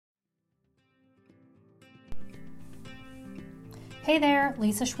Hey there,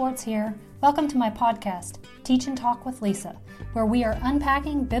 Lisa Schwartz here. Welcome to my podcast, Teach and Talk with Lisa, where we are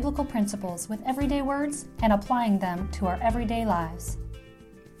unpacking biblical principles with everyday words and applying them to our everyday lives.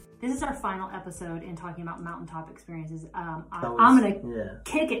 This is our final episode in talking about mountaintop experiences. I'm going to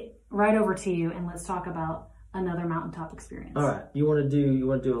kick it right over to you, and let's talk about another mountaintop experience. All right, you want to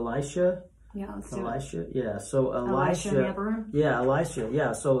do Elisha? Yeah, let's do Elisha. Yeah, so Elisha. In the upper room? Yeah, Elisha.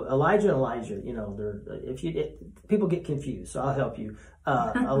 Yeah, so Elijah and Elijah. You know, people get confused, so I'll help you.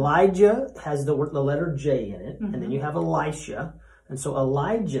 Elijah has the letter J in it, and then you have Elisha. And so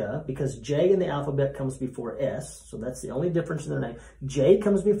Elijah, because J in the alphabet comes before S, so that's the only difference in their name. J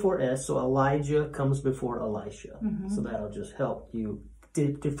comes before S, so Elijah comes before Elisha. So that'll just help you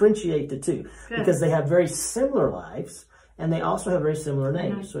differentiate the two. Good. Because they have very similar lives. And they also have very similar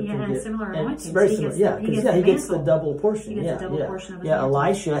names. So similar anointings. It's very similar. He gets the double portion. He gets the double portion of his mantle.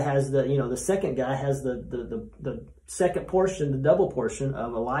 Elisha has the second guy has the second portion, the double portion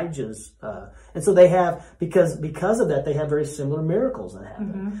of Elijah's. And so they have, because of that, they have very similar miracles that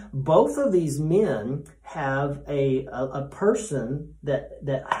happen. Both of these men have a person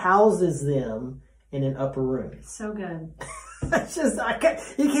that houses them in an upper room. So good. It's just,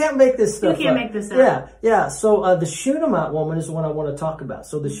 you can't make this stuff up. You can't make this up. Yeah. So the Shunammite woman is the one I want to talk about.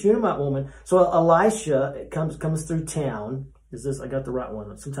 So the Shunammite woman, so Elisha comes through town. Is this, I got the right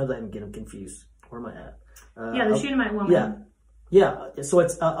one. Sometimes I even get them confused. Where am I at? The Shunammite woman. Yeah. So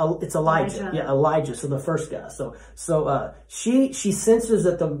it's Elijah. Yeah, Elijah. So the first guy. So she senses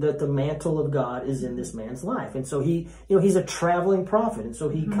that the mantle of God is in this man's life, and so he's a traveling prophet, and so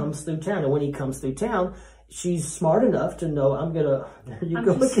he comes through town. And when he comes through town, she's smart enough to know there you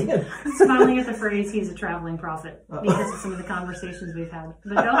go again. Smiling at the phrase, he's a traveling prophet, because of some of the conversations we've had.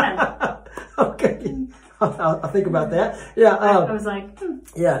 But go ahead. Okay. I'll think about that. Yeah. I was like,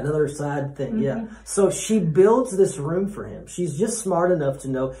 Yeah, another side thing. Yeah. So she builds this room for him. She's just smart enough to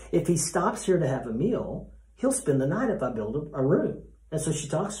know if he stops here to have a meal, he'll spend the night if I build a room. And so she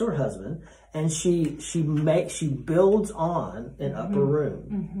talks to her husband, and she builds on an upper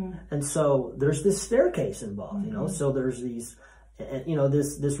room. And so there's this staircase involved, so there's these,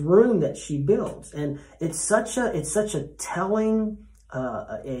 this room that she builds. And it's such a telling,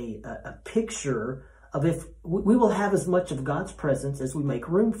 a picture of if we will have as much of God's presence as we make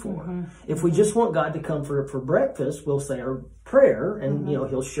room for. If we just want God to come for breakfast, we'll say our prayer and,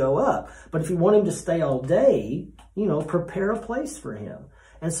 he'll show up. But if you want him to stay all day, prepare a place for him.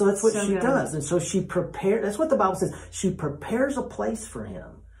 And so that's what she does. And so she prepares, that's what the Bible says. She prepares a place for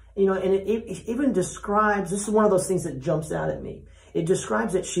him. And it even describes, this is one of those things that jumps out at me. It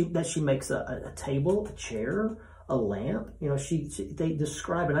describes that she makes a table, a chair, a lamp. They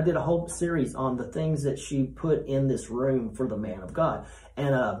describe it. I did a whole series on the things that she put in this room for the man of God.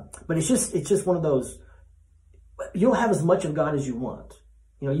 And but it's just one of those, you'll have as much of God as you want.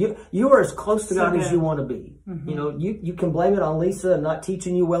 You are as close to God as you want to be. You can blame it on Lisa not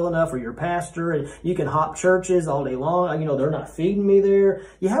teaching you well enough, or your pastor, and you can hop churches all day long. They're not feeding me there.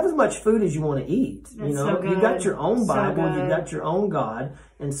 You have as much food as you want to eat. That's so good. You got your own Bible, you got your own God.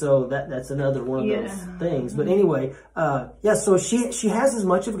 And so that's another one of those things. But anyway, so she has as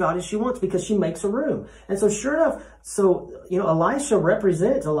much of God as she wants because she makes a room. And so sure enough, Elijah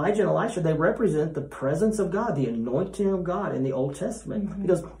and Elisha, they represent the presence of God, the anointing of God in the Old Testament.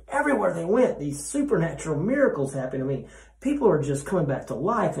 Because everywhere they went, these supernatural miracles happened. I mean, people are just coming back to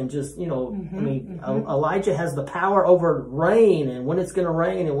life and just, Elijah has the power over rain and when it's going to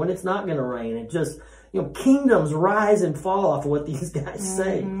rain and when it's not going to rain. It just, kingdoms rise and fall off of what these guys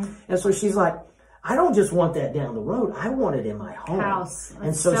say. And so she's like, I don't just want that down the road. I want it in my home. House.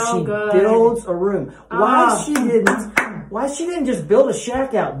 And so she builds a room. Why she didn't just build a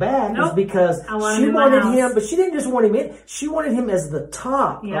shack out back is because she wanted him, but she didn't just want him in. She wanted him as the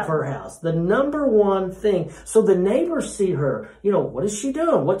top of her house, the number one thing. So the neighbors see her. What is she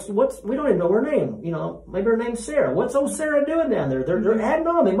doing? We don't even know her name. Maybe her name's Sarah. What's old Sarah doing down there? They're adding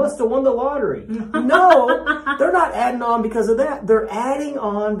on. They must have won the lottery. No, they're not adding on because of that. They're adding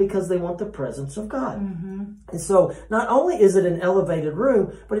on because they want the presence of God. And so not only is it an elevated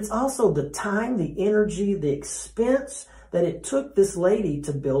room, but it's also the time, the energy, the expense that it took this lady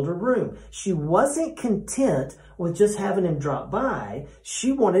to build a room. She wasn't content with just having him drop by.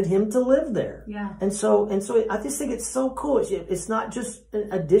 She wanted him to live there. Yeah. And so I just think it's so cool. It's not just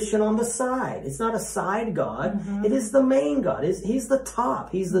an addition on the side. It's not a side God. It is the main God. He's the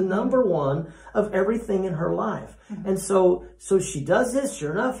top. He's the number one of everything in her life. And so she does this.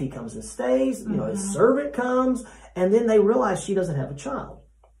 Sure enough, he comes and stays. His servant comes, and then they realize she doesn't have a child.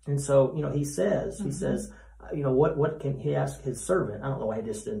 And so, he says, what can he ask his servant? I don't know why he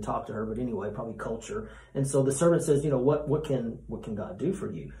just didn't talk to her, but anyway, probably culture. And so the servant says, what can God do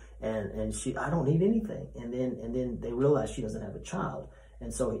for you? And she, I don't need anything. And then they realize she doesn't have a child.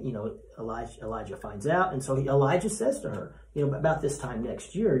 And so, Elijah finds out. And so Elijah says to her, about this time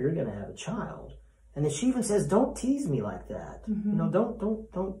next year, you're going to have a child. And then she even says, don't tease me like that.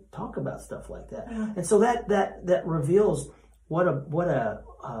 Don't talk about stuff like that. Yeah. And so that reveals what a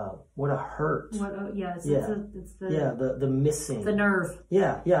hurt. The missing. The nerve.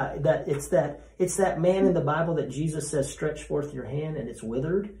 It's that man in the Bible that Jesus says, stretch forth your hand and it's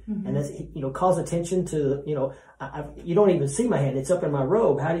withered. And that's, calls attention to, you don't even see my hand. It's up in my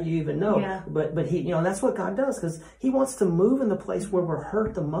robe. How do you even know? Yeah. But he, that's what God does, because he wants to move in the place where we're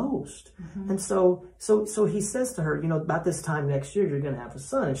hurt the most. And so he says to her, about this time next year, you're going to have a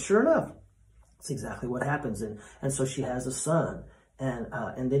son. And sure enough, that's exactly what happens. And so she has a son.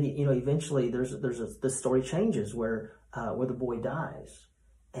 And then, eventually the story changes where the boy dies.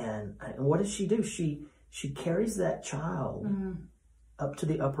 And what does she do? She carries that child up to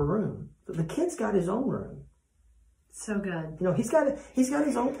the upper room. The kid's got his own room. So good. He's got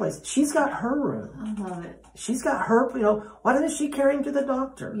his own place. She's got her room. I love it. She's got her, why doesn't she carry him to the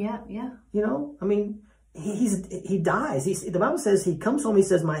doctor? Yeah. He dies. The Bible says he comes home, he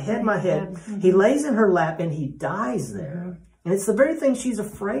says, my head. He lays in her lap and he dies there. And it's the very thing she's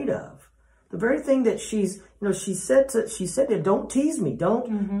afraid of. The very thing that she said to him, don't tease me.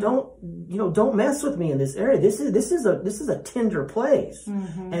 Don't mess with me in this area. This is a tender place.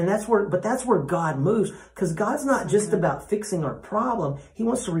 And that's where God moves, because God's not just about fixing our problem. He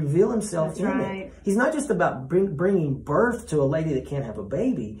wants to reveal himself in it. He's not just about bringing birth to a lady that can't have a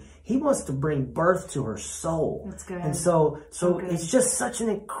baby. He wants to bring birth to her soul. That's good. And so it's just such an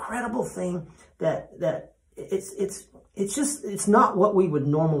incredible thing that it's not what we would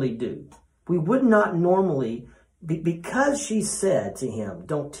normally do. We would not normally, because she said to him,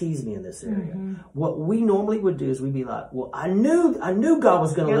 don't tease me in this area. What we normally would do is we'd be like, well, I knew God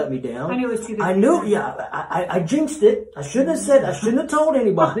was going to let me down. I knew it was too good. I jinxed it. I shouldn't have told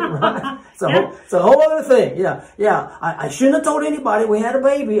anybody, right? It's a whole other thing. I shouldn't have told anybody we had a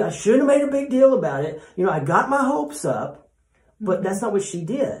baby. I shouldn't have made a big deal about it. I got my hopes up, but that's not what she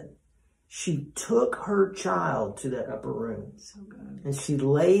did. She took her child to that upper room. So good. And she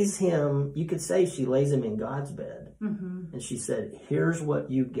lays him, you could say she lays him in God's bed. And she said, here's what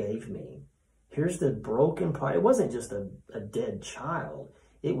you gave me. Here's the broken part. It wasn't just a dead child.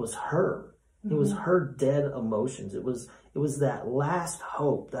 It was her. It was her dead emotions. It was that last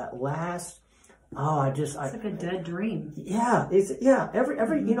hope, that last, it's like a dead dream. Yeah,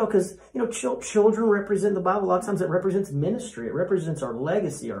 every because children represent the Bible. A lot of times it represents ministry. It represents our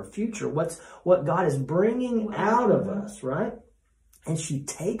legacy, our future. What God is bringing out of us, right? And she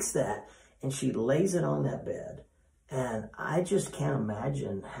takes that and she lays it on that bed, and I just can't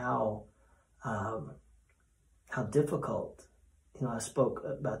imagine how difficult. I spoke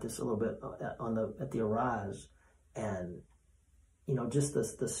about this a little bit at the Arise, and just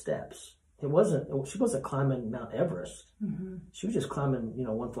the steps. She wasn't climbing Mount Everest. She was just climbing,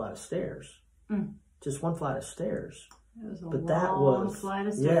 one flight of stairs. Just one flight of stairs. It was a long flight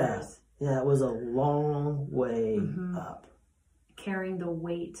of stairs. Yeah, it was a long way up. Carrying the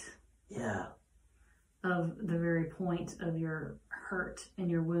weight. Yeah. Of the very point of your hurt and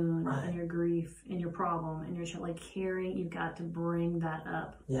your wound and your grief and your problem and your carrying, you've got to bring that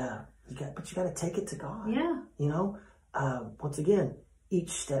up. Yeah. But you got to take it to God. Yeah. Once again,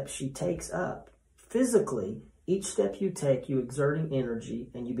 each step she takes up, physically, each step you take, you exerting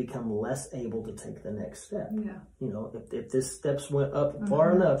energy, and you become less able to take the next step. Yeah. If this steps went up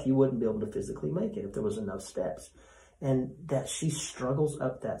far enough, you wouldn't be able to physically make it if there was enough steps. And that she struggles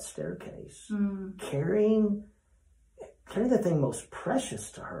up that staircase, carrying the thing most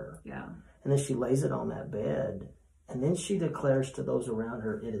precious to her. Yeah. And then she lays it on that bed, and then she declares to those around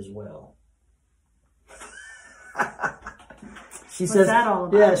her, it is well. What's that all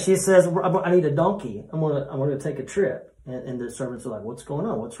about? Yeah, she says, I need a donkey. I'm gonna take a trip. And the servants are like, what's going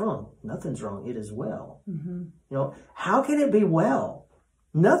on? What's wrong? Nothing's wrong. It is well. How can it be well?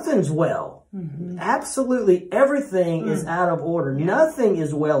 Nothing's well. Absolutely everything is out of order. Yeah. Nothing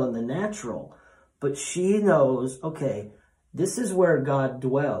is well in the natural. But she knows, okay, this is where God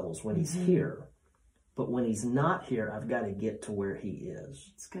dwells when he's here. But when he's not here, I've got to get to where he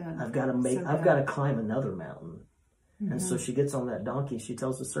is. It's good. I've got to climb another mountain. And so she gets on that donkey. She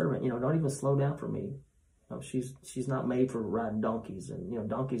tells the servant, don't even slow down for me. She's not made for riding donkeys, and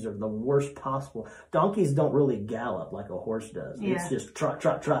donkeys are the worst possible. Donkeys don't really gallop like a horse does. Yeah. It's just trot,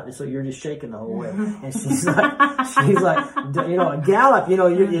 trot, trot. So you're just shaking the whole way. And she's like, a gallop.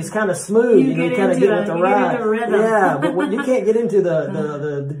 It's kind of smooth. You kind of get with the ride. Yeah, but you can't get into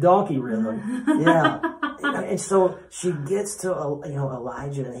the donkey rhythm. Yeah. And so she gets to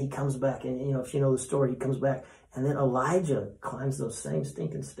Elijah, and he comes back, and if you know the story, he comes back, and then Elijah climbs those same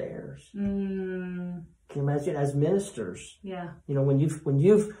stinking stairs. Can you imagine, as ministers? Yeah. When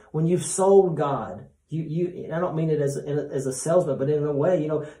you've sold God, you I don't mean it as a salesman, but in a way,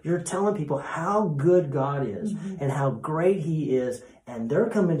 you're telling people how good God is and how great He is, and they're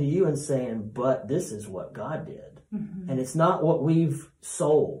coming to you and saying, "But this is what God did, and it's not what we've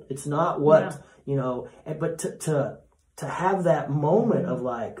sold. It's not what But to have that moment of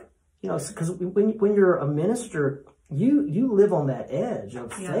because when you're a minister, you live on that edge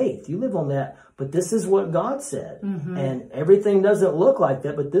of faith. You live on that, but this is what God said. And everything doesn't look like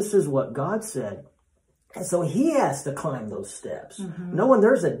that, but this is what God said. And so he has to climb those steps, knowing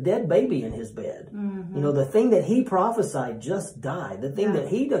there's a dead baby in his bed. The thing that he prophesied just died. The thing that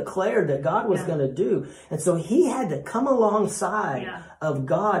he declared that God was going to do. And so he had to come alongside of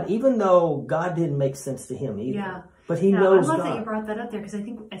God, even though God didn't make sense to him either. Yeah. But he knows God. I love God. that you brought that up there, because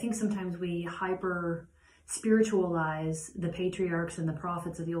I think sometimes we hyper spiritualize the patriarchs and the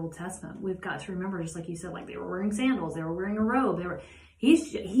prophets of the Old Testament. We've got to remember, just like you said, they were wearing sandals, they were wearing a robe,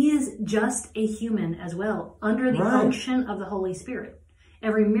 he is just a human as well, under the unction of the Holy Spirit.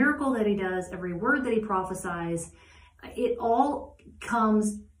 Every miracle that he does, every word that he prophesies, it all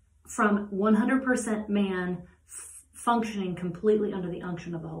comes from 100% man functioning completely under the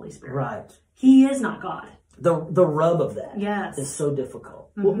unction of the Holy Spirit. Right. He is not God. The rub of that is so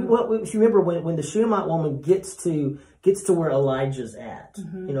difficult. If you remember when the Shunammite woman gets to where Elijah's at,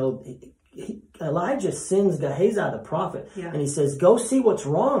 Elijah sends Gehazi the prophet, and he says, "Go see what's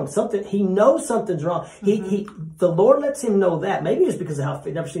wrong." He knows something's wrong. The Lord lets him know that. Maybe it's because of how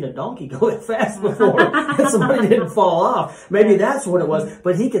he'd never seen a donkey go that fast before, and somebody didn't fall off. Maybe that's what it was.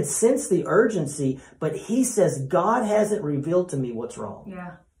 But he could sense the urgency. But he says, "God hasn't revealed to me what's wrong."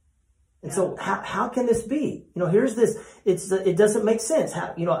 Yeah. And so how can this be? Here's this. It doesn't make sense.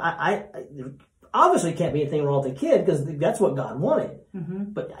 I obviously can't be anything wrong with the kid, because that's what God wanted.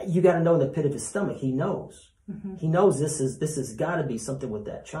 But you got to know in the pit of his stomach, he knows. He knows this has got to be something with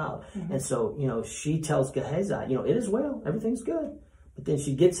that child. And so, she tells Gehazi, it is well, everything's good. But then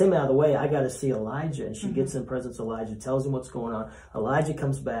she gets him out of the way. I got to see Elijah. And she gets in presence of Elijah, tells him what's going on. Elijah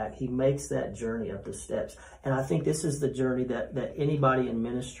comes back. He makes that journey up the steps. And I think this is the journey that anybody in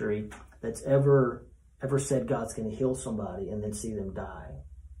ministry that's ever said God's going to heal somebody and then see them die.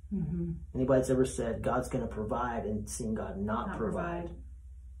 Anybody that's ever said God's going to provide and seen God not provide.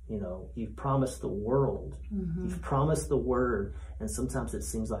 You've promised the world. You've promised the word, and sometimes it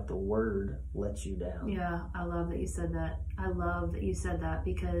seems like the word lets you down. Yeah, I love that you said that. I love that you said that,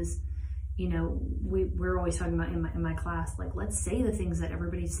 because we're always talking about in my class, let's say the things that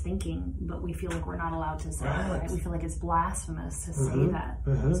everybody's thinking, but we feel like we're not allowed to say, right? We feel like it's blasphemous to say that.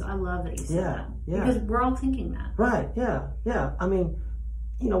 So I love that you said that. Because we're all thinking that. Right, yeah. I mean,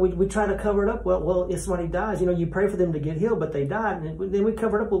 we try to cover it up. Well, if somebody dies, you pray for them to get healed, but they died, and then we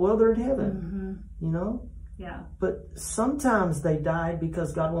cover it up. Well, they're in heaven, Yeah. But sometimes they died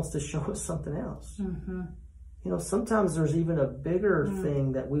because God wants to show us something else. Sometimes there's even a bigger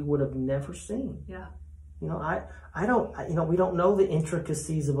thing that we would have never seen. Yeah. I don't, we don't know the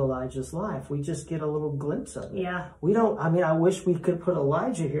intricacies of Elijah's life. We just get a little glimpse of it. Yeah. I wish we could put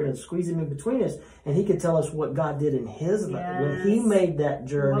Elijah here and squeeze him in between us, and he could tell us what God did in his life when he made that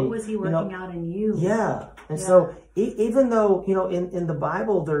journey. What was he working out in you? Yeah. And so even though, in the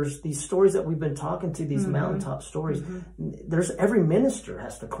Bible, there's these stories that we've been talking to, these mountaintop stories, every minister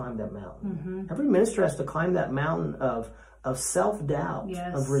has to climb that mountain. Every minister has to climb that mountain of self-doubt,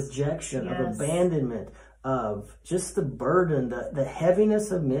 of rejection, of abandonment, of just the burden, the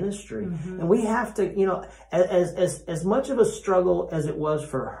heaviness of ministry. And we have to, as much of a struggle as it was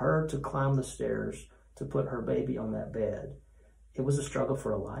for her to climb the stairs to put her baby on that bed, it was a struggle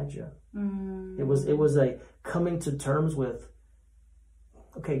for Elijah. It was a coming to terms with,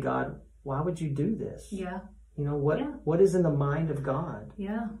 okay, God, why would you do this? Yeah. What is in the mind of God?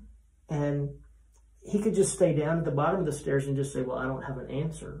 Yeah. And he could just stay down at the bottom of the stairs and just say, well, I don't have an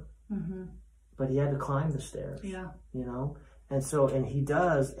answer. But he had to climb the stairs. Yeah. And so, and he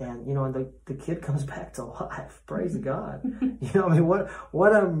does, and and the kid comes back to life. Praise God.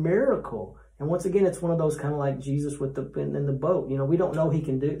 What a miracle. And once again, it's one of those kind of like Jesus with in the boat. We don't know he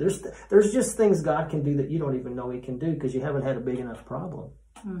can do. There's just things God can do that you don't even know he can do, because you haven't had a big enough problem.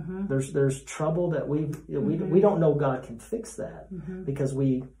 There's trouble that we don't know God can fix that because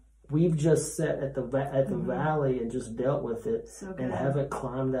we've just sat at the valley and just dealt with it and haven't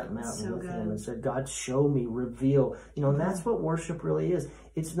climbed that mountain with Him and said, God, show me, reveal. And that's what worship really is.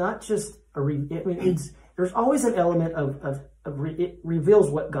 It's not just there's always an element of it reveals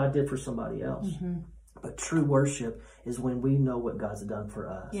what God did for somebody else. But true worship is when we know what God's done for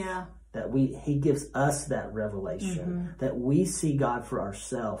us. Yeah. That He gives us that revelation, that we see God for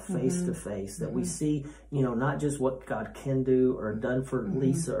ourselves, face to face, that we see, not just what God can do or done for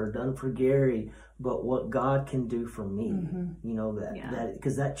Lisa or done for Gary, but what God can do for me.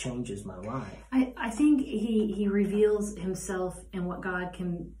 Because that changes my life. I think he reveals Himself and what God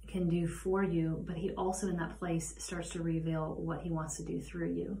can do for you, but He also in that place starts to reveal what He wants to do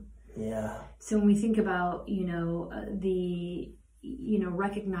through you. Yeah. So when we think about,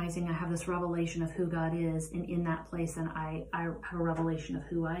 recognizing I have this revelation of who God is, and in that place, then I have a revelation of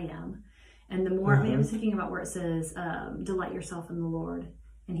who I am. And the more, I was thinking about where it says, delight yourself in the Lord,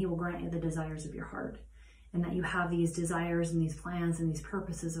 and He will grant you the desires of your heart. And that you have these desires and these plans and these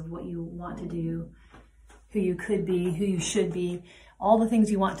purposes of what you want to do, who you could be, who you should be, all the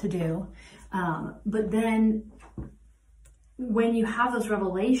things you want to do. But then when you have those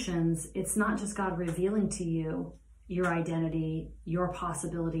revelations, it's not just God revealing to you your identity, your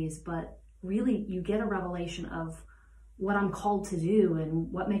possibilities, but really you get a revelation of what I'm called to do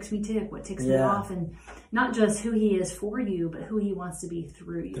and what makes me tick, what ticks me off, and not just who He is for you, but who He wants to be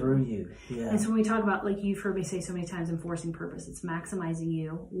through you. Through you, yeah. And so when we talk about, like you've heard me say so many times, enforcing purpose, it's maximizing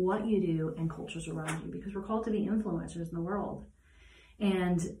you, what you do, and cultures around you, because we're called to be influencers in the world.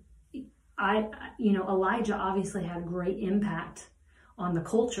 And Elijah obviously had great impact on the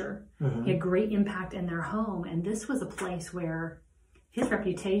culture. He had great impact in their home, and this was a place where his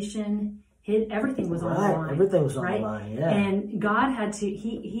reputation, everything was on the line. Everything was on the line, yeah. And God had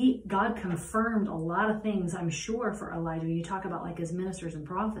to, God confirmed a lot of things, I'm sure, for Elijah. You talk about like his ministers and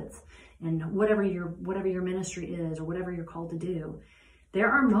prophets, and whatever your ministry is, or whatever you're called to do. There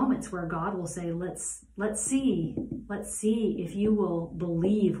are moments where God will say, let's see if you will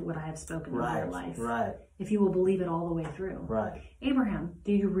believe what I have spoken in your life. Right. If you will believe it all the way through. Right. Abraham,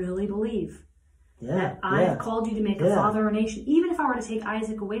 do you really believe that I yeah. have called you to make a father of a nation? Even if I were to take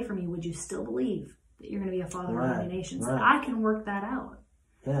Isaac away from you, would you still believe that you're going to be a father of many nations? I can work that out.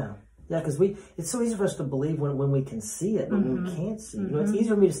 Yeah. Yeah, because it's so easy for us to believe when we can see it, but when we can't see it. It's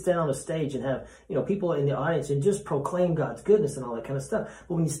easier for me to stand on a stage and have, people in the audience and just proclaim God's goodness and all that kind of stuff.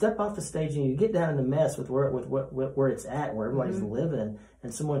 But when you step off the stage and you get down in the mess with where it's at, where everybody's living,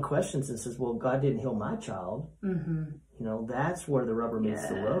 and someone questions and says, well, God didn't heal my child. That's where the rubber meets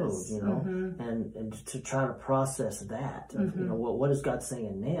the road, and to try to process that, what is God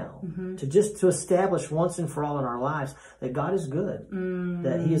saying now? To establish once and for all in our lives that God is good,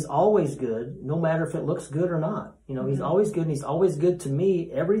 that He is always good, no matter if it looks good or not. He's always good, and He's always good to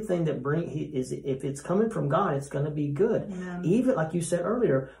me. Everything that if it's coming from God, it's going to be good. Amen. Even like you said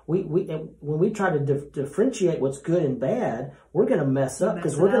earlier, when we try to differentiate what's good and bad, we're going to mess up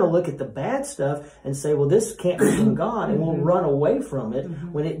because we're going to look at the bad stuff and say, well, this can't be from God, and we'll run away from it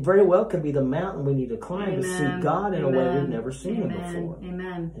when it very well could be the mountain we need to climb to see God in a way we've never seen Him before.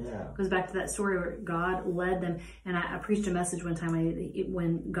 Amen. Yeah. Goes back to that story where God led them, and I preached a message one time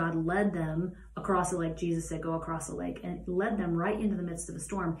when God led them across the lake. Jesus said, go across the lake, and led them right into the midst of a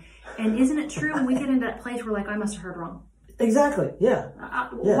storm. And isn't it true when we get into that place, we're like, I must have heard wrong. Exactly. Yeah.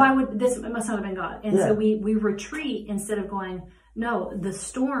 Why would this? It must not have been God. And so we retreat instead of going, no, the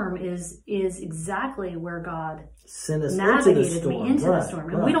storm is exactly where God navigated me into the storm.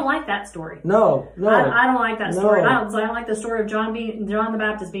 And we don't like that story. No. I don't like that story. I don't like the story of John the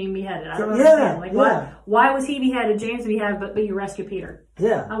Baptist being beheaded. I don't understand. Why was he beheaded, James beheaded, but you rescue Peter?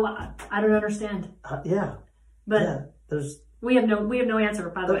 Yeah. I don't understand. But we have no answer,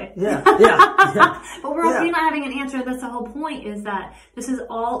 by the way. Yeah. But we're okay not having an answer. That's the whole point, is that this is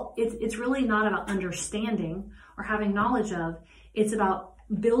all, it's really not about understanding or having knowledge of. It's about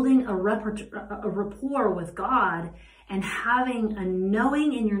building a rapport with God and having a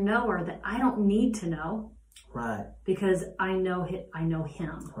knowing in your knower that I don't need to know. Right. Because I know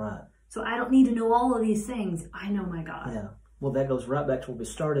Him. Right. So I don't need to know all of these things. I know my God. Yeah. Well, that goes right back to where we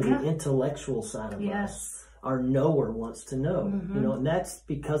started, the intellectual side of us. Our knower wants to know, and that's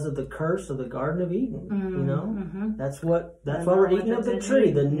because of the curse of the Garden of Eden. That's why we're eating of the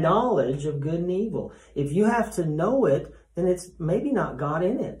tree, the knowledge of good and evil. If you have to know it, then it's maybe not God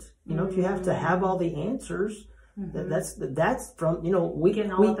in it. If you have to have all the answers, that's from we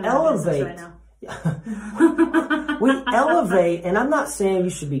elevate. We elevate, and I'm not saying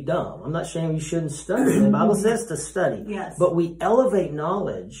you should be dumb. I'm not saying you shouldn't study. The Bible says to study. Yes. But we elevate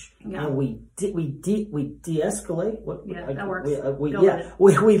knowledge, and we de-escalate. That works.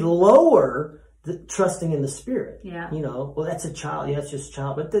 We lower the trusting in the Spirit. Yeah. Well, that's a child. Yeah, it's just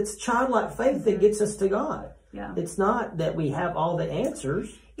child. But it's childlike faith that gets us to God. Yeah. It's not that we have all the answers.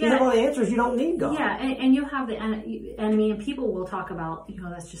 If Yeah. you have all the answers, you don't need God. Yeah, and you have the enemy, and people will talk about,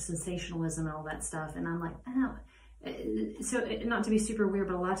 that's just sensationalism and all that stuff. And I'm like, oh. So not to be super weird,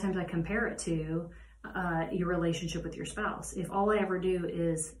 but a lot of times I compare it to your relationship with your spouse. If all I ever do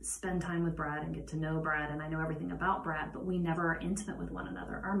is spend time with Brad and get to know Brad, and I know everything about Brad, but we never are intimate with one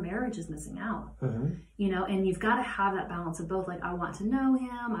another, our marriage is missing out. And you've got to have that balance of both. Like, I want to know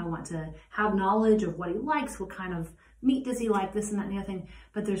him, I want to have knowledge of what he likes, what kind of meat does he like, this and that and the other thing.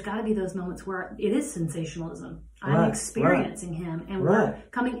 But there's got to be those moments where it is sensationalism. I'm experiencing him, and we're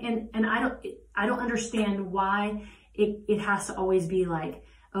coming in, and I don't understand why it has to always be like,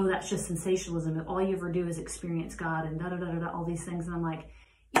 oh, that's just sensationalism. If all you ever do is experience God and all these things. And I'm like,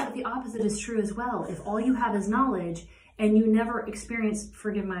 yeah, but the opposite is true as well. If all you have is knowledge and you never experience,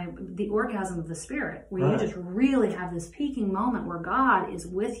 the orgasm of the Spirit, where you just really have this peaking moment where God is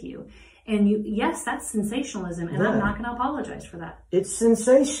with you. And yes, that's sensationalism, and I'm not going to apologize for that. It's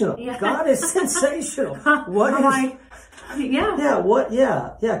sensational. Yeah. God is sensational. Because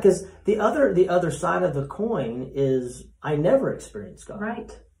the other side of the coin is I never experienced God.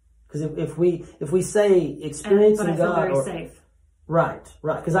 Right. Because if we say experiencing but I feel God, very safe. Right,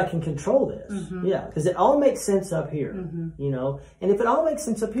 because I can control this. Yeah, because it all makes sense up here, and if it all makes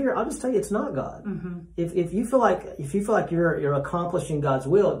sense up here, I'll just tell you it's not God. If you feel like you're accomplishing God's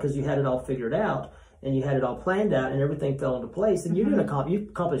will because you had it all figured out and you had it all planned out and everything fell into place, then you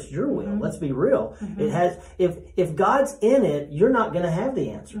accomplished your will. Let's be real. It has. If God's in it, you're not going to have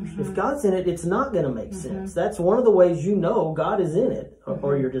the answers. If God's in it, it's not going to make sense. That's one of the ways you know God is in it,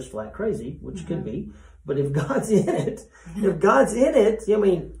 or you're just flat crazy, which could be. But if God's in it, I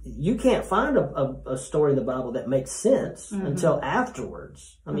mean, you can't find a story in the Bible that makes sense until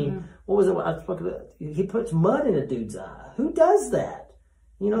afterwards. I mean, what was it? I spoke about? He puts mud in a dude's eye. Who does that?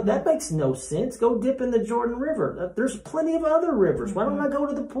 That makes no sense. Go dip in the Jordan River. There's plenty of other rivers. Why don't I go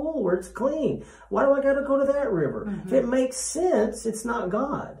to the pool where it's clean? Why do I got to go to that river? If it makes sense, it's not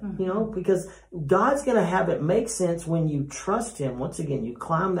God. Because God's going to have it make sense when you trust Him. Once again, you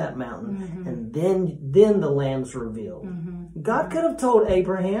climb that mountain, and then the lamb's revealed. God could have told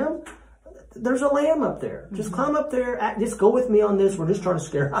Abraham, there's a lamb up there. Just climb up there. Just go with me on this. We're just trying to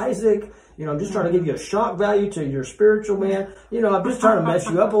scare Isaac. I'm just trying to give you a shock value to your spiritual man. I'm just trying to mess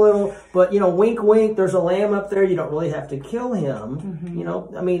you up a little. But, wink, wink, there's a lamb up there. You don't really have to kill him.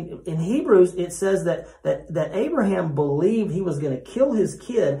 I mean, in Hebrews, it says that Abraham believed he was going to kill his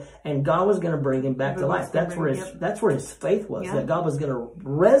kid and God was going to bring him back to life. That's where his faith was, that God was going to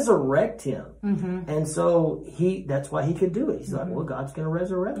resurrect him. And so that's why he could do it. He's like, well, God's going to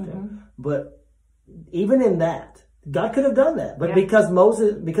resurrect him. But even in that, God could have done that, but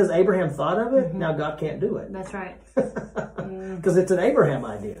because Abraham thought of it, now God can't do it. That's right. Because it's an Abraham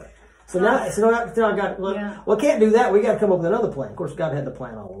idea. So now I got, well, can't do that. We got to come up with another plan. Of course, God had the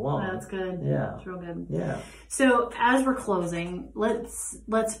plan all along. That's good. Yeah. It's real good. Yeah. So as we're closing, let's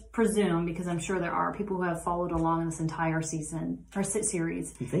presume, because I'm sure there are people who have followed along this entire season or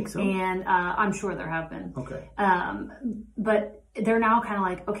series. You think so? And I'm sure there have been. Okay. But they're now kind of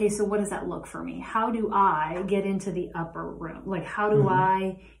like, okay, so what does that look for me? How do I get into the upper room? Like, how do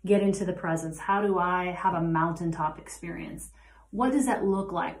I get into the presence? How do I have a mountaintop experience? What does that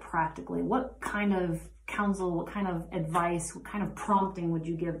look like practically? What kind of counsel, what kind of advice, what kind of prompting would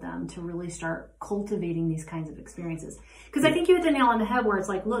you give them to really start cultivating these kinds of experiences? Because I think you hit the nail on the head where it's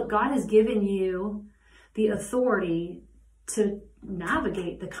like, look, God has given you the authority to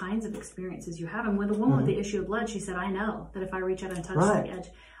navigate the kinds of experiences you have. And with the woman with the issue of blood, she said, I know that if I reach out and touch the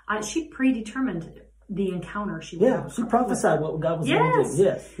edge, she predetermined the encounter she wanted. Yeah, she prophesied what God was going to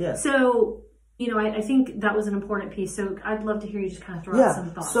do. Yes. So, I think that was an important piece. So I'd love to hear you just kind of throw out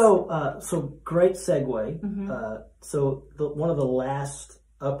some thoughts. So great segue. So one of the last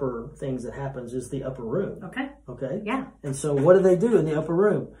upper things that happens is the upper room. Okay. Yeah. And so what do they do in the upper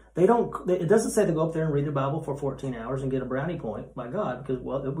room? It doesn't say to go up there and read the Bible for 14 hours and get a brownie point by God, because,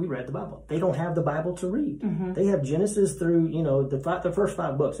 we read the Bible. They don't have the Bible to read. They have Genesis through, the first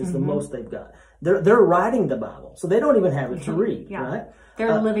 5 books is the most they've got. They're writing the Bible, so they don't even have it to read, right?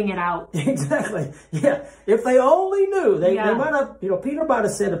 They're living it out. Exactly. Yeah. If they only knew, they might have, Peter might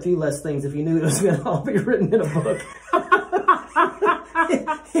have said a few less things if he knew it was going to all be written in a book.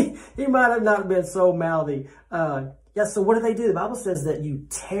 he might have not been so mouthy. Yeah, so what do? The Bible says that you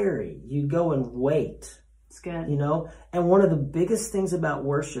tarry, you go and wait. It's good. You know, and one of the biggest things about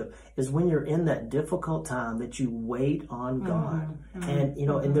worship is when you're in that difficult time that you wait on God. And, you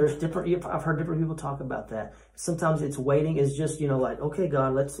know, and there's different, I've heard different people talk about that. Sometimes it's waiting is just, you know, like, okay,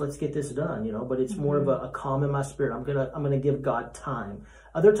 God, let's get this done, you know, but it's more of a calm in my spirit. I'm going to give God time.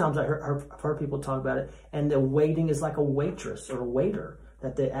 Other times I've heard people talk about it, and the waiting is like a waitress or a waiter,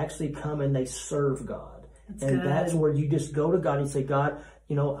 that they actually come and they serve God. That's where you just go to God and say, God,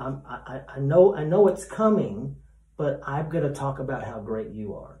 you know, I know it's coming, but I'm going to talk about how great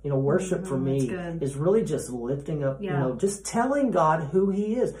you are. You know, worship for me is really just lifting up, you know, just telling God who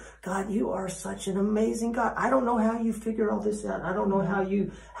he is. God, you are such an amazing God. I don't know how you figure all this out. I don't know how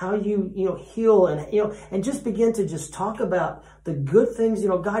you heal and, you know, and just begin to just talk about the good things. You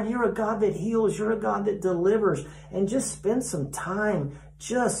know, God, you're a God that heals. You're a God that delivers. And just spend some time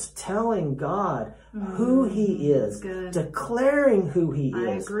just telling God who he is, declaring who he is.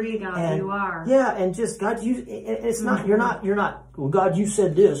 I agree, God, you are. Yeah, and just, God, it's not, you're not, well, God, you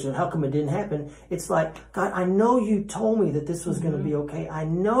said this, and how come it didn't happen? It's like, God, I know you told me that this was going to be okay. I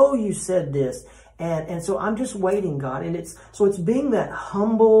know you said this. And so I'm just waiting, God. And it's being that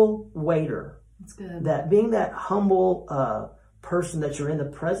humble waiter. That's good. That being that humble person that you're in the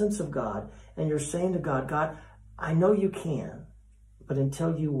presence of God, and you're saying to God, God, I know you can. But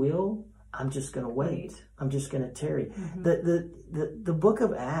until you will, I'm just going to wait. I'm just going to tarry. The book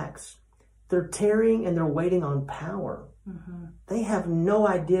of Acts, they're tarrying and they're waiting on power. They have no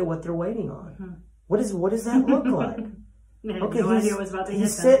idea what they're waiting on. What does that look like? Okay, no idea what's about to hit them. He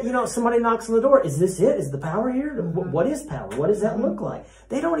said, you know, somebody knocks on the door. Is this it? Is the power here? What is power? What does that look like?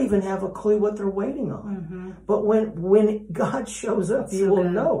 They don't even have a clue what they're waiting on. But when God shows up, you will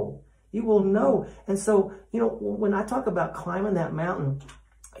know. You will know. And so, you know, when I talk about climbing that mountain,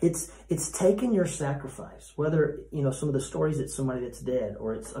 it's taking your sacrifice, whether, you know, some of the stories it's somebody that's dead,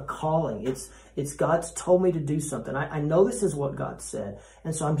 or it's a calling. It's God's told me to do something. I know this is what God said.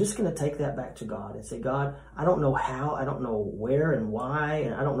 And so I'm just going to take that back to God and say, God, I don't know how, I don't know where and why,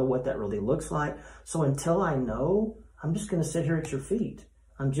 and I don't know what that really looks like. So until I know, I'm just going to sit here at your feet.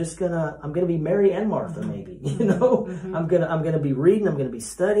 I'm gonna be Mary and Martha, maybe, you know. I'm gonna be reading, I'm gonna be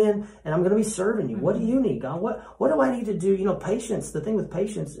studying, and I'm gonna be serving you. What do you need, God? What do I need to do? You know, patience. The thing with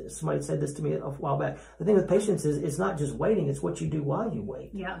patience is, somebody said this to me a while back. The thing with patience is, it's not just waiting; it's what you do while you wait.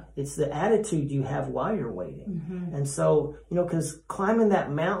 Yeah. It's the attitude you have while you're waiting. And so, you know, because climbing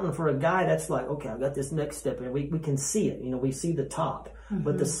that mountain for a guy, that's like, okay, I've got this next step, and we can see it. You know, we see the top.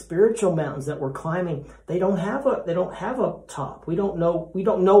 But the spiritual mountains that we're climbing, they don't have a top. We don't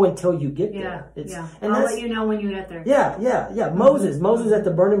know until you get there. And I'll let you know when you get there. Yeah. Moses at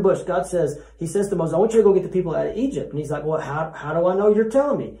the burning bush. God says, he says to Moses, I want you to go get the people out of Egypt. And he's like, well, how do I know you're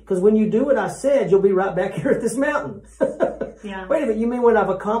telling me? Because when you do what I said, you'll be right back here at this mountain. Wait a minute, you mean when I've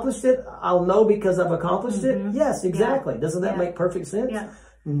accomplished it, I'll know because I've accomplished it? Yes, exactly. Doesn't that make perfect sense? Yeah.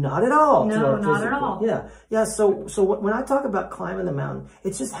 Not at all. No, not at all. Yeah. So when I talk about climbing the mountain,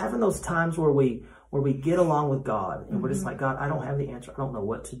 it's just having those times where we get along with God, and we're just like, God, I don't have the answer. I don't know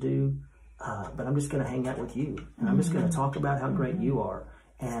what to do, but I'm just going to hang out with you, and I'm just going to talk about how great you are,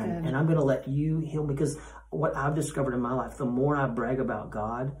 and I'm going to let you heal me. Because what I've discovered in my life, the more I brag about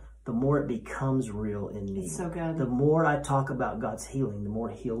God, the more it becomes real in me. It's so good. The more I talk about God's healing, the more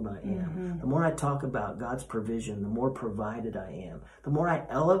healed I am. The more I talk about God's provision, the more provided I am. The more I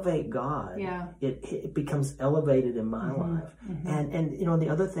elevate God, it becomes elevated in my life. And you know, the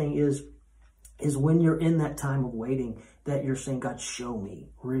other thing is when you're in that time of waiting, that you're saying, God, show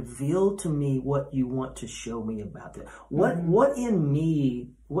me, reveal to me what you want to show me about that. What in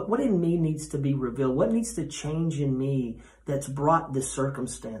me needs to be revealed? What needs to change in me that's brought this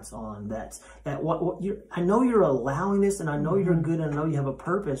circumstance on? I know you're allowing this, and I know you're good, and I know you have a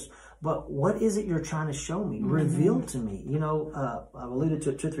purpose, but what is it you're trying to show me? Reveal to me. You know, I've alluded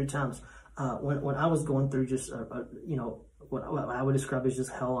to it 2 or 3 times. When I was going through just, you know, what I would describe as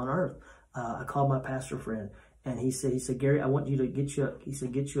just hell on earth, I called my pastor friend, and he said, Gary, I want you to get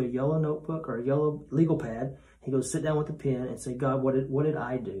you a yellow notebook or a yellow legal pad. He goes, sit down with a pen and say, God, what did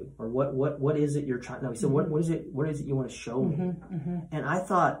I do? Or what is it you're trying? No, he said, what is it you want to show me? And I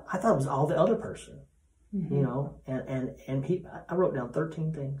thought it was all the other person, you know, and I wrote down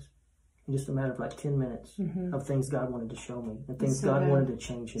 13 things in just a matter of like 10 minutes of things God wanted to show me and things God wanted to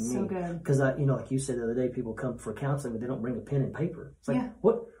change in me. Because you know, like you said the other day, people come for counseling, but they don't bring a pen and paper. It's like,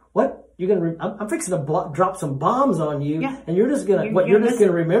 what? You're I'm fixing to drop some bombs on you, and you're just gonna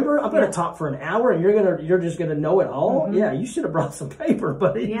remember? I'm gonna talk for an hour, and you're just gonna know it all. Yeah, you should have brought some paper,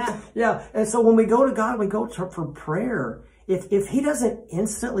 buddy. Yeah. And so when we go to God, we go for prayer. If He doesn't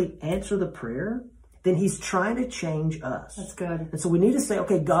instantly answer the prayer, then he's trying to change us. That's good. And so we need to say,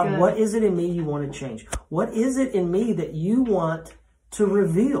 okay, God, what is it in me you want to change? What is it in me that you want to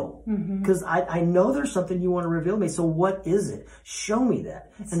reveal? Because I know there's something you want to reveal to me. So what is it? Show me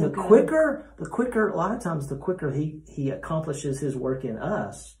that. That's and so the good. quicker, a lot of times the quicker he accomplishes his work in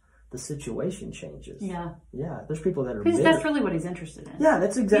us, the situation changes. Yeah. Yeah. There's people that are Because bitter. that's really what he's interested in. Yeah,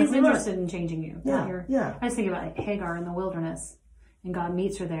 that's exactly He's interested in changing you. Yeah. I just think about Hagar in the wilderness, and God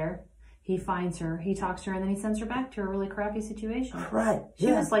meets her there. He finds her, he talks to her, and then he sends her back to a really crappy situation. Right. She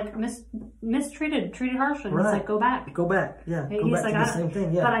was like mistreated, treated harshly. And Right. He's like, go back. Go back. Yeah. Go He's back like, to the same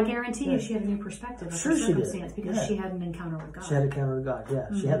thing. Yeah. But I guarantee you she had a new perspective of Sure her she did. circumstance because she had an encounter with God. She had an encounter with God. Yeah.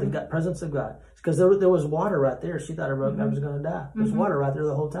 She had the presence of God. Because there was water right there. She thought I was going to die. There's water right there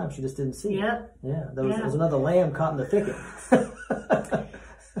the whole time. She just didn't see it. Yep. Yeah. There was another lamb caught in the thicket.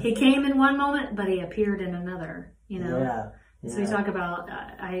 He came in one moment, but he appeared in another, Yeah. So you talk about,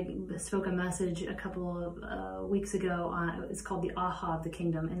 I spoke a message a couple of weeks ago. It's called the Aha of the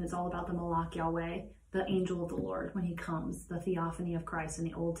Kingdom, and it's all about the Malach Yahweh, the angel of the Lord, when he comes, the theophany of Christ in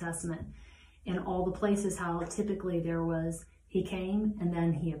the Old Testament. And all the places how typically there was, he came and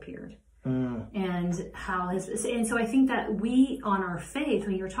then he appeared. And so I think that we, on our faith,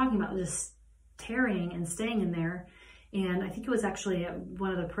 when you were talking about just tarrying and staying in there, and I think it was actually at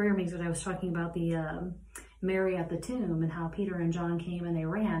one of the prayer meetings that I was talking about the Mary at the tomb and how Peter and John came and they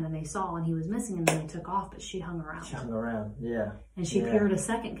ran and they saw and he was missing and then they took off, but she hung around. Yeah. And she appeared a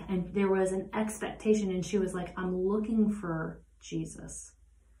second, and there was an expectation, and she was like, I'm looking for Jesus.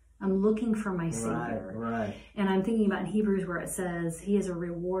 I'm looking for my Savior. Right. And I'm thinking about in Hebrews where it says, he is a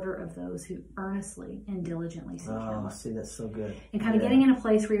rewarder of those who earnestly and diligently seek him. Oh, see, that's so good. And kind of getting in a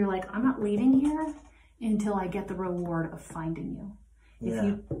place where you're like, I'm not leaving here until I get the reward of finding you. If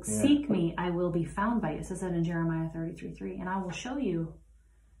you seek me, I will be found by you. It says that in Jeremiah 33:3. And I will show you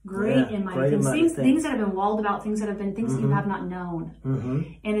great and mighty things. Things that have been walled about, things that have been things you have not known.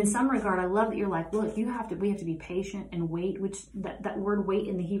 And in some regard, I love that you're like, look, we have to be patient and wait, which that word wait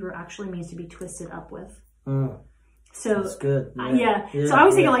in the Hebrew actually means to be twisted up with. So that's good. So I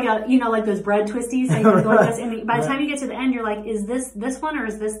was thinking like those bread twisties, and you go like this, and by the time you get to the end, you're like, is this one or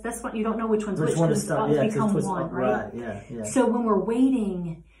is this one? You don't know which one's which because it's become one, right? Yeah. So when we're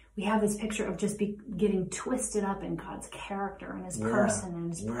waiting, we have this picture of just getting twisted up in God's character and his person and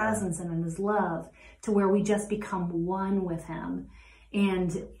his presence and in his love, to where we just become one with him.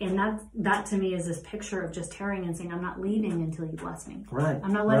 And that to me is this picture of just tarrying and saying, I'm not leaving until you bless me. Right.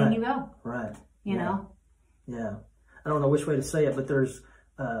 I'm not letting you go. Right. You know? Yeah. I don't know which way to say it, but there's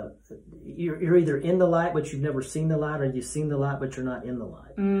you're either in the light but you've never seen the light, or you've seen the light but you're not in the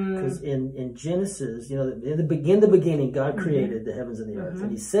light. Because in Genesis, in the beginning, God created the heavens and the earth, and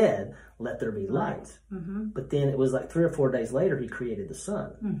he said, let there be light. But then it was like 3 or 4 days later he created the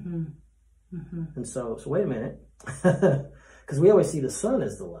sun. And so wait a minute. Because we always see the sun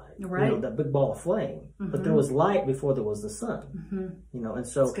as the light, right? That big ball of flame. But there was light before there was the sun, and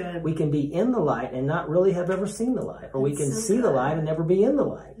so we can be in the light and not really have ever seen the light, or we can see the light and never be in the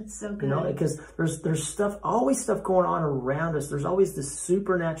light. It's so good, because there's always stuff going on around us. There's always this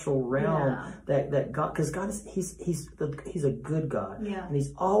supernatural realm that God, because God is he's a good God, and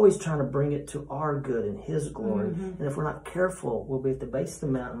he's always trying to bring it to our good and his glory. And if we're not careful, we'll be at the base of the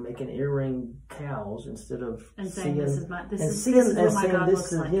mountain making earring cows instead of saying, this is what my God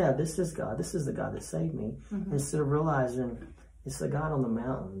looks like. This is God. This is the God that saved me. Instead of realizing it's the God on the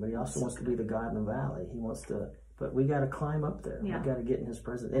mountain, but he also wants to be the God in the valley. He wants to, but we got to climb up there. We got to get in his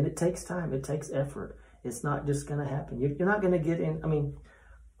presence. And it takes time. It takes effort. It's not just going to happen. You're not going to get in. I mean,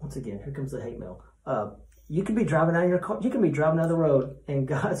 once again, here comes the hate mail. You can be driving out of your car. You can be driving down the road, and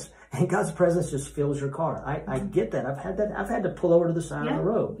God's presence just fills your car. I get that. I've had that. I've had to pull over to the side of the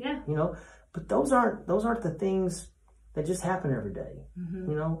road. But those aren't the things that just happen every day.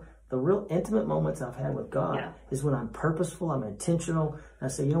 The real intimate moments I've had with God is when I'm purposeful, I'm intentional, and I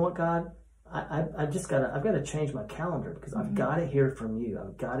say, you know what, God, I've got to change my calendar because I've got to hear from you.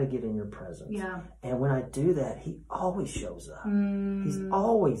 I've got to get in your presence. And when I do that, he always shows up. He's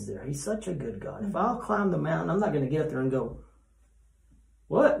always there. He's such a good God. If I'll climb the mountain, I'm not going to get up there and go,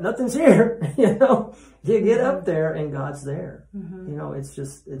 what? Nothing's here. You get up there and God's there.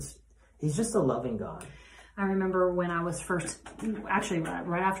 He's just a loving God. I remember when I was actually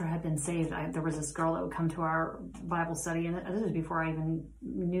right after I had been saved, there was this girl that would come to our Bible study, and this was before I even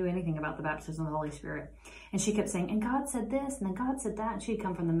knew anything about the baptism of the Holy Spirit. And she kept saying, and God said this, and then God said that. And she'd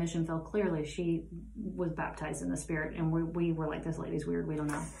come from the mission field. Clearly, she was baptized in the Spirit, and we were like, this lady's weird. We don't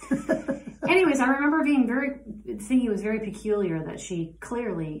know. Anyways, I remember thinking it was very peculiar that she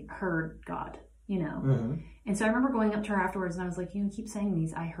clearly heard God, And so I remember going up to her afterwards, and I was like, you keep saying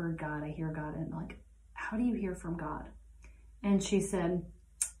these, I heard God, I hear God, and like, how do you hear from God? And she said,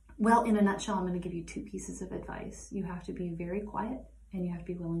 well, in a nutshell, I'm going to give you 2 pieces of advice. You have to be very quiet and you have to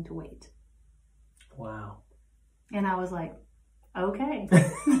be willing to wait. Wow. And I was like, okay.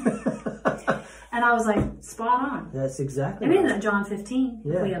 And I was like, spot on. That's exactly I mean, that John 15,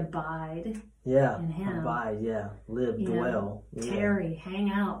 Yeah. we abide Yeah. in him. Abide, yeah. Live, dwell. Yeah. Tarry,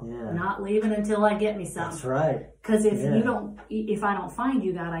 hang out, Yeah. not leaving until I get me something. That's right. Because if Yeah. if I don't find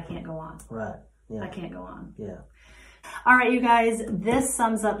you, God, I can't go on. Right. Yeah. I can't go on. Yeah. All right, you guys, this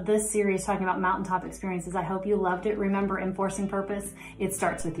sums up this series talking about mountaintop experiences. I hope you loved it. Remember, enforcing purpose, it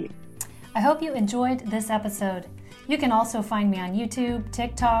starts with you. I hope you enjoyed this episode. You can also find me on YouTube,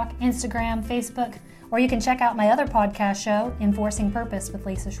 TikTok, Instagram, Facebook, or you can check out my other podcast show, Enforcing Purpose with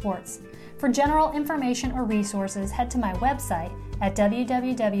Lisa Schwartz. For general information or resources, head to my website at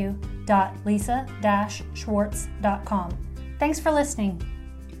www.lisa-schwartz.com. Thanks for listening.